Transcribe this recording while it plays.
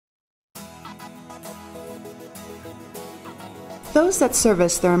Those that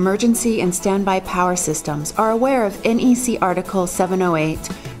service their emergency and standby power systems are aware of NEC Article 708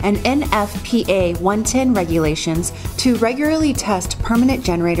 and NFPA 110 regulations to regularly test permanent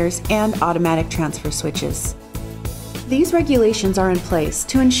generators and automatic transfer switches. These regulations are in place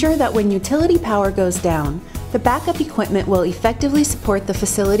to ensure that when utility power goes down, the backup equipment will effectively support the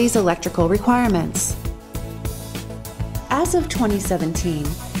facility's electrical requirements. As of 2017,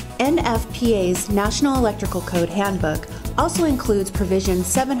 NFPA's National Electrical Code Handbook also includes provision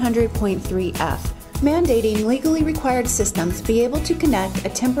 700.3F, mandating legally required systems be able to connect a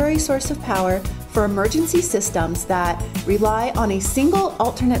temporary source of power for emergency systems that rely on a single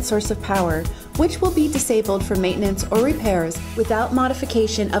alternate source of power, which will be disabled for maintenance or repairs without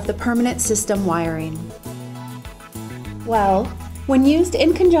modification of the permanent system wiring. Well, when used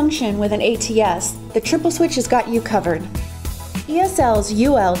in conjunction with an ATS, the TripleSwitch has got you covered. ESL's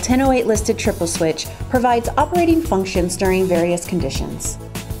UL 1008 listed TripleSwitch provides operating functions during various conditions.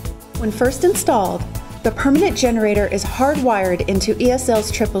 When first installed, the permanent generator is hardwired into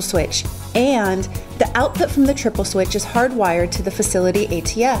ESL's TripleSwitch, and the output from the TripleSwitch is hardwired to the facility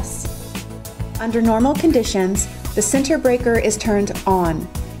ATS. Under normal conditions, the center breaker is turned on,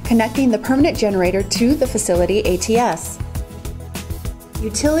 connecting the permanent generator to the facility ATS.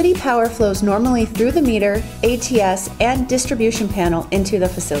 Utility power flows normally through the meter, ATS, and distribution panel into the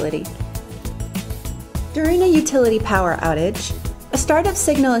facility. During a utility power outage, a startup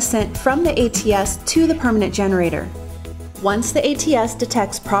signal is sent from the ATS to the permanent generator. Once the ATS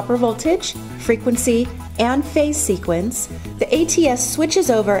detects proper voltage, frequency, and phase sequence, the ATS switches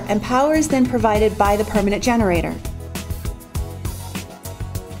over and power is then provided by the permanent generator.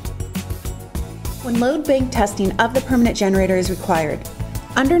 When load bank testing of the permanent generator is required,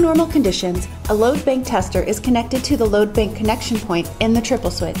 under normal conditions, a load bank tester is connected to the load bank connection point in the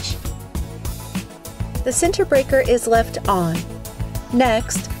TripleSwitch. The center breaker is left on.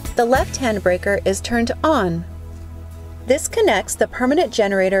 Next, the left-hand breaker is turned on. This connects the permanent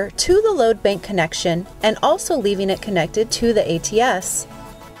generator to the load bank connection and also leaving it connected to the ATS.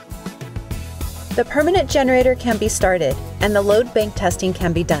 The permanent generator can be started and the load bank testing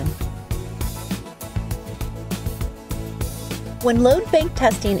can be done. When load bank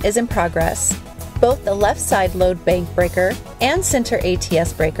testing is in progress, both the left side load bank breaker and center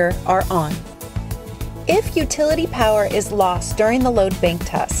ATS breaker are on. If utility power is lost during the load bank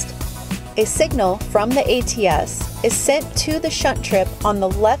test, a signal from the ATS is sent to the shunt trip on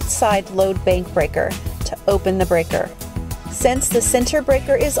the left side load bank breaker to open the breaker. Since the center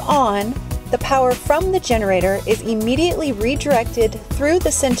breaker is on, the power from the generator is immediately redirected through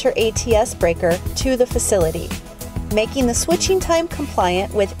the center ATS breaker to the facility, making the switching time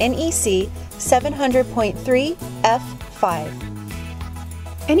compliant with NEC 700.3 F5.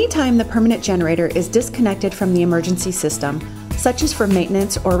 Anytime the permanent generator is disconnected from the emergency system, such as for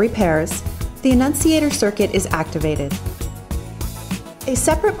maintenance or repairs, the annunciator circuit is activated. A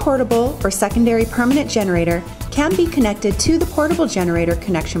separate portable or secondary permanent generator can be connected to the portable generator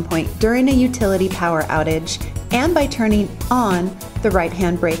connection point during a utility power outage and by turning on the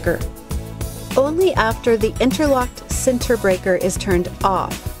right-hand breaker. Only after the interlocked center breaker is turned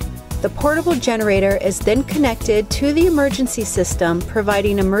off, the portable generator is then connected to the emergency system,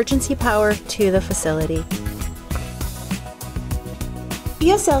 providing emergency power to the facility.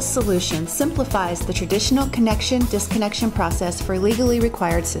 ESL's solution simplifies the traditional connection-disconnection process for legally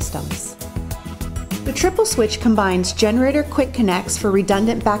required systems. The TripleSwitch combines generator quick connects for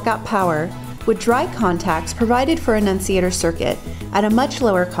redundant backup power with dry contacts provided for annunciator circuit at a much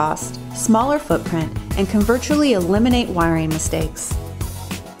lower cost, smaller footprint, and can virtually eliminate wiring mistakes.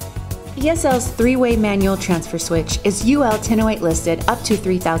 ESL's three-way manual transfer switch is UL 1008 listed up to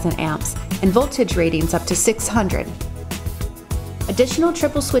 3000 amps and voltage ratings up to 600. Additional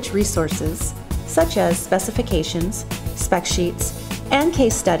TripleSwitch resources, such as specifications, spec sheets, and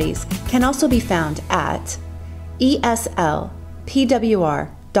case studies, can also be found at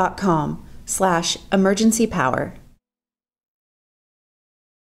eslpwr.com/emergencypower.